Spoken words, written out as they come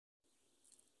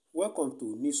Welcome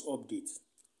to News Update.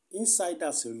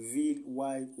 Insiders reveal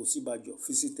why Osinbajo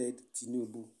visited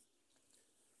Tinubu.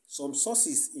 Some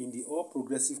sources in the All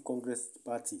Progressive Congress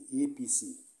Party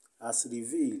 (APC) has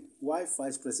revealed why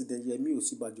Vice President Yemi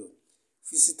Osinbajo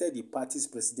visited the party's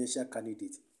presidential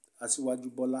candidate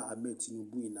Asiwaju Bola Ahmed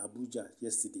Tinubu in Abuja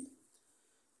yesterday.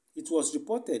 It was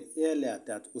reported earlier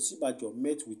that Osinbajo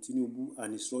met with Tinubu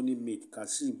and his running mate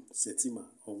Kashim Shettima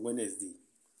on Wednesday.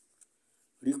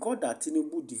 Recall that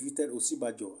Tinubu defeated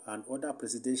Osinbajo and other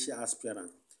presidential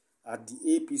aspirants at the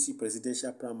APC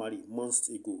presidential primary months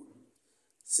ago.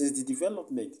 Since the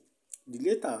development, the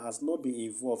latter has not been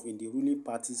involved in the ruling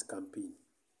party's campaign.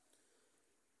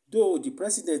 Though the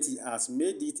presidency has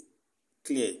made it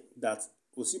clear that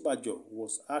Osinbajo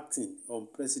was acting on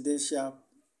presidential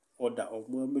order of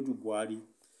Muhammadu Buhari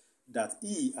that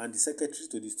he and the secretary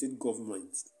to the state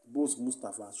government, both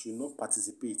Mustapha, should not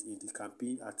participate in the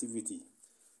campaign activity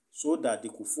so that they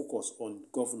could focus on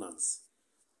governance.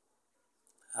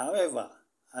 However,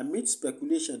 amid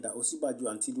speculation that Osinbajo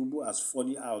and Tinubu has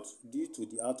fallen out due to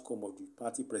the outcome of the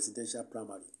party presidential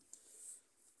primary,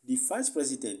 the vice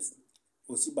president,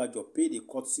 Osinbajo, paid a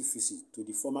courtesy visit to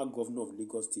the former governor of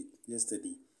Lagos State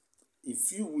yesterday, a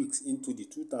few weeks into the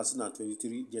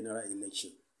 2023 general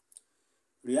election.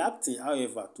 Reacting,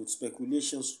 however, to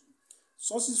speculations,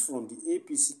 sources from the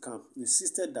APC camp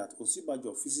insisted that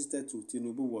Osinbajo visited to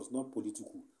Tinubu was not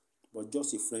political, but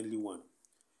just a friendly one.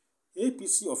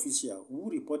 APC official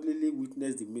who reportedly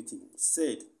witnessed the meeting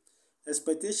said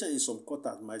expectation in some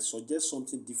quarters might suggest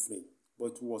something different,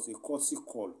 but it was a courtesy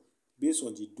call based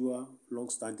on the dual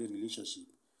long-standing relationship.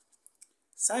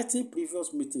 Citing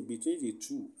previous meeting between the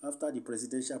two after the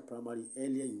presidential primary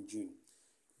earlier in June,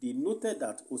 they noted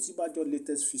that Osinbajo's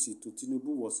latest visit to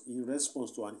Tinubu was in response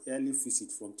to an early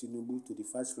visit from Tinubu to the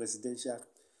vice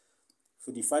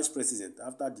president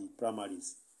after the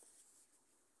primaries.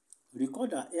 Recall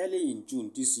that early in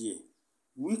June this year,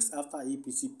 weeks after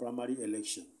APC primary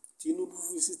election,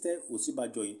 Tinubu visited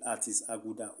Osinbajo at his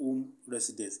Aguda home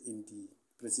residence in the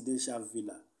presidential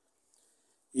villa.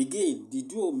 Again, the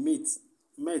duo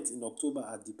met in October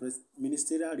at the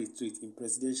ministerial retreat in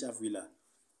presidential villa.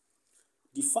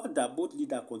 The fact that both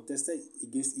leaders contested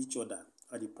against each other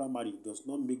at the primary does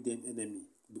not make them enemies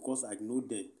because I know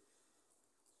them.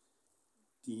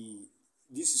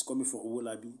 This is coming from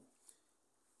Owolabi.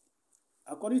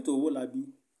 According to Owolabi,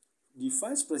 the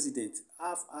vice president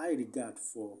have high regard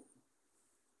for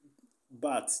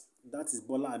BAT, that is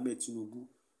Bola Ahmed Tinubu,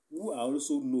 who I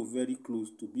also know very close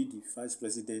to be the vice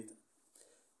president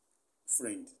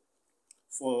friend.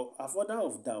 For a further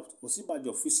of doubt,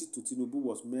 Osinbajo's visit to Tinubu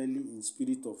was merely in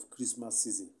spirit of Christmas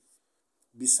season.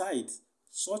 Besides,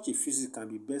 such a visit can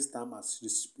be best termed as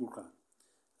reciprocal,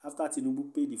 after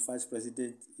Tinubu paid the vice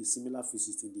president a similar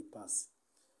visit in the past.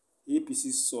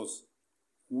 APC source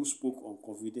who spoke on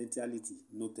confidentiality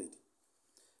noted.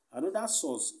 Another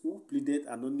source who pleaded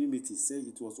anonymity said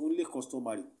it was only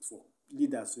customary for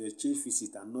leaders to exchange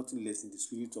visits and nothing less in the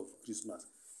spirit of Christmas.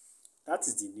 That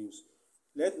is the news.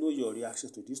 Let know your reaction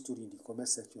to this story in the comment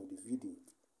section of the video.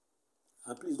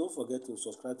 And please don't forget to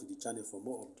subscribe to the channel for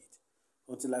more updates.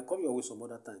 Until I come your way some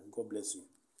other time, God bless you.